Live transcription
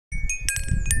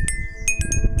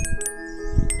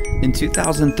In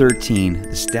 2013,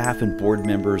 the staff and board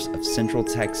members of Central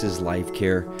Texas Life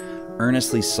Care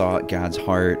earnestly sought God's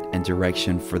heart and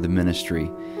direction for the ministry.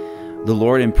 The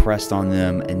Lord impressed on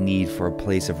them a need for a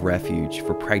place of refuge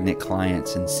for pregnant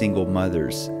clients and single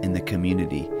mothers in the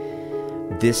community.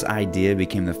 This idea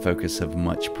became the focus of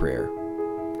much prayer.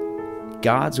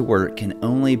 God's work can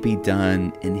only be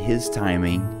done in His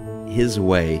timing, His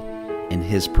way, and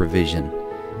His provision.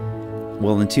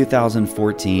 Well, in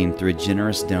 2014, through a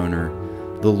generous donor,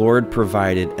 the Lord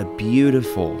provided a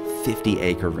beautiful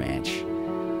 50-acre ranch.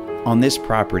 On this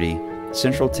property,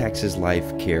 Central Texas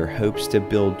Life Care hopes to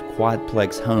build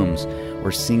quadplex homes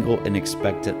where single and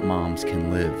expectant moms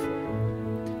can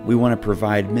live. We want to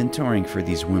provide mentoring for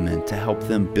these women to help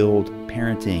them build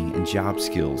parenting and job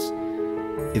skills.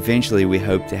 Eventually, we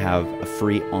hope to have a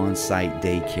free on-site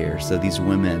daycare so these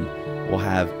women will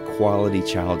have quality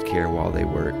child care while they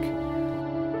work.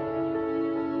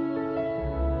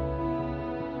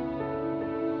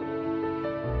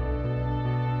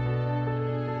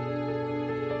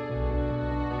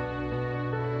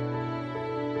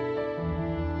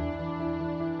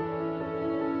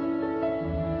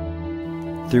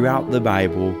 Throughout the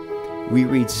Bible, we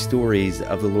read stories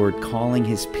of the Lord calling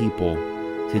His people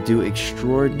to do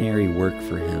extraordinary work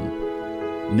for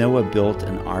Him. Noah built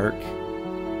an ark,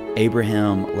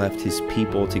 Abraham left his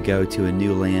people to go to a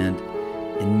new land,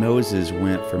 and Moses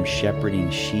went from shepherding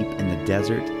sheep in the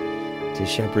desert to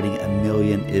shepherding 1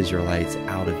 million Israelites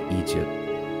out of Egypt.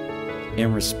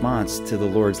 In response to the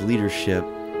Lord's leadership,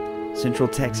 Central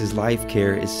Texas Life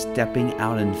Care is stepping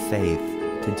out in faith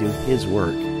to do His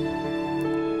work.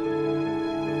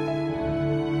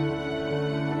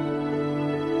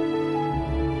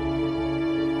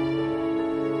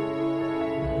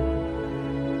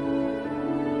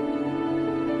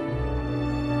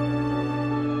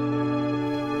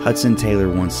 Hudson Taylor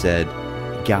once said,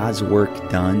 "God's work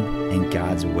done in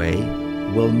God's way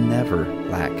will never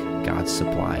lack God's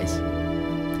supplies."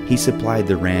 He supplied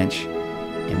the ranch,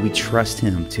 and we trust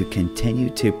Him to continue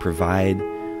to provide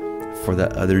for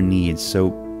the other needs.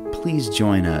 So please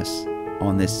join us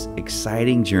on this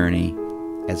exciting journey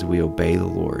as we obey the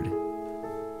Lord.